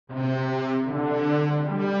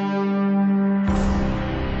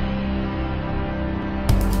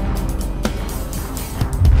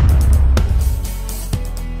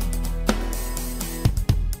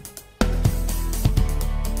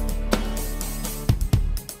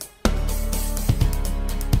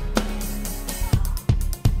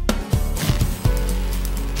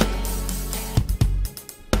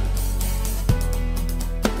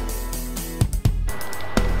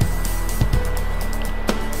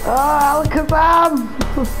Oh, Alakazam!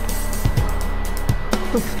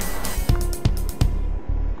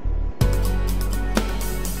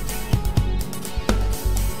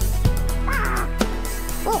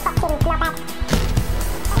 Oh,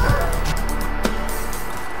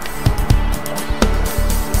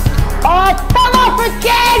 I fell off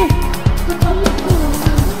again!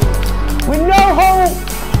 With no hope!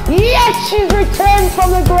 Yes, she's returned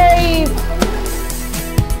from the grave!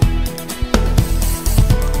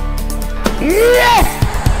 Yes!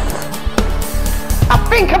 I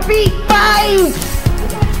think I beat 5!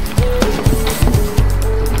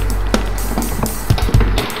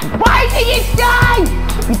 Why did you die?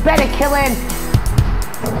 You better kill him!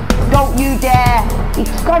 Don't you dare! He's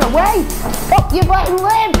gone away! Oh, you let him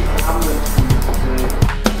live!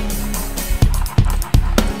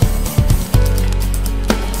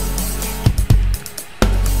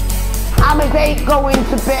 Hammers ain't going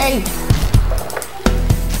to be!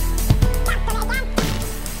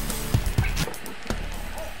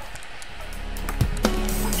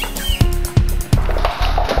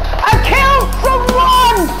 I killed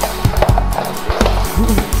someone!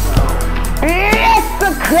 Yes,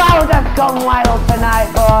 the crowd has gone wild tonight,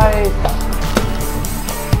 boys!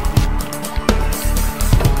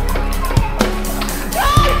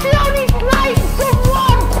 Oh, she only sniped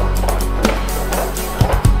someone!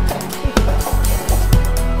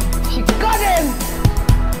 She got him!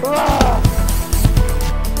 Oh.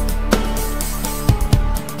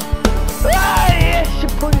 Ah, yes, she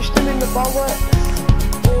punched him in the bollocks.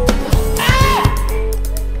 Ah!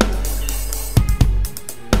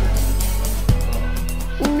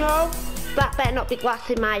 No, that better not be glass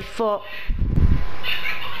in my foot.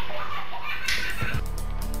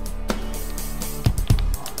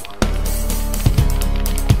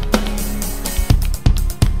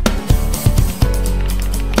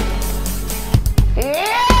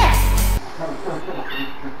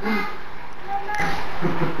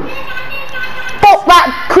 Fuck,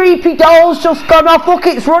 that creepy doll's just gone off. Look,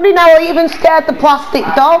 it's running now. I even scared the plastic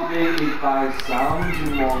doll.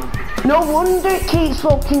 No wonder it keeps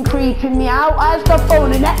fucking creeping me out. I just got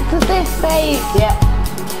phone an exorcist, mate. Yeah.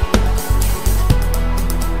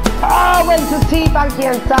 Oh, I went to teabag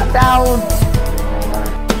here and sat down.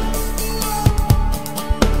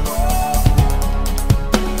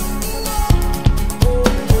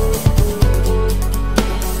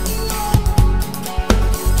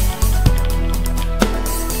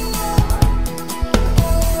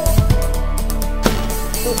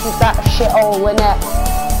 This is that shithole, innit?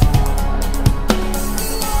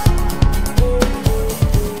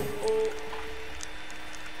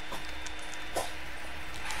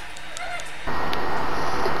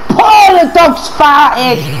 Oh, the dog's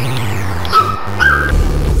farted!